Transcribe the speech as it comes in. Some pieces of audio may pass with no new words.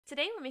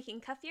Today we're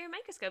making Kefir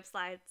Microscope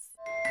slides.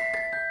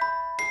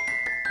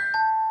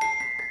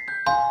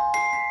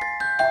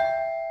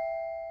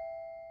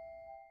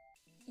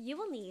 You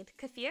will need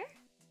kefir,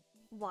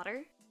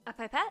 water, a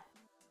pipette,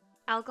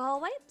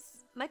 alcohol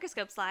wipes,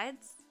 microscope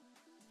slides,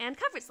 and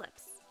cover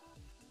slips.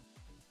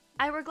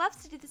 I wore gloves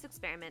to do this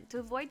experiment to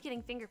avoid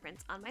getting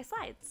fingerprints on my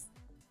slides.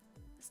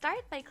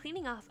 Start by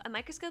cleaning off a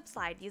microscope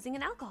slide using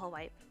an alcohol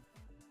wipe.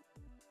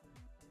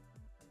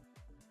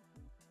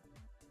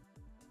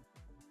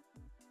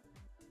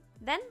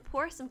 Then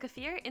pour some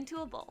kefir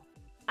into a bowl.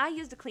 I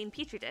used a clean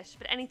petri dish,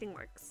 but anything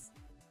works.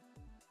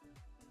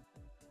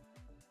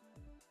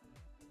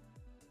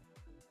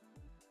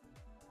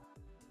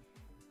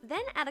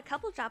 Then add a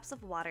couple drops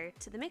of water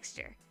to the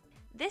mixture.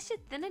 This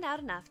should thin it out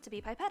enough to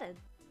be pipetted.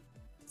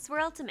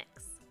 Swirl to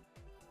mix.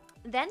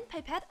 Then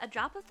pipette a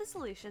drop of the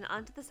solution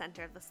onto the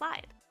center of the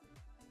slide.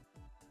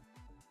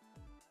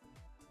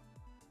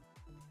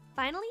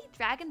 Finally,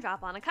 drag and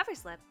drop on a cover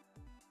slip.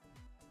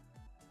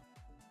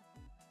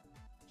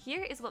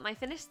 Here is what my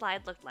finished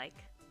slide looked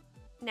like.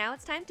 Now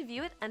it's time to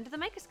view it under the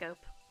microscope.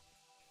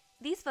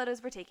 These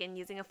photos were taken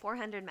using a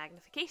 400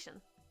 magnification.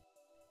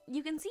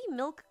 You can see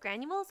milk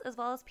granules as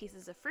well as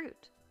pieces of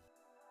fruit.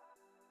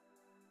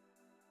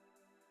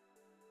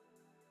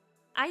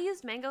 I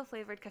used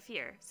mango-flavored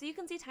kefir, so you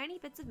can see tiny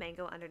bits of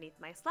mango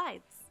underneath my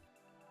slides.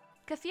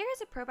 Kefir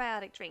is a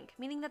probiotic drink,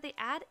 meaning that they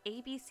add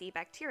ABC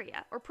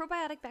bacteria, or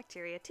probiotic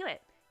bacteria, to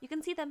it. You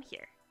can see them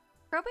here.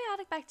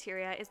 Probiotic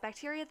bacteria is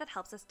bacteria that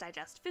helps us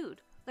digest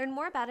food. Learn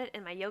more about it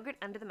in my Yogurt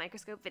Under the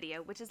Microscope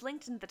video, which is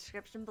linked in the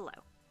description below.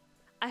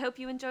 I hope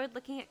you enjoyed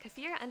looking at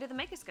kefir under the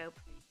microscope.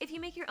 If you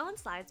make your own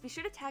slides, be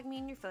sure to tag me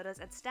in your photos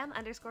at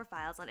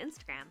STEM_files on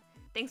Instagram.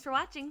 Thanks for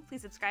watching,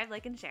 please subscribe,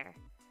 like, and share.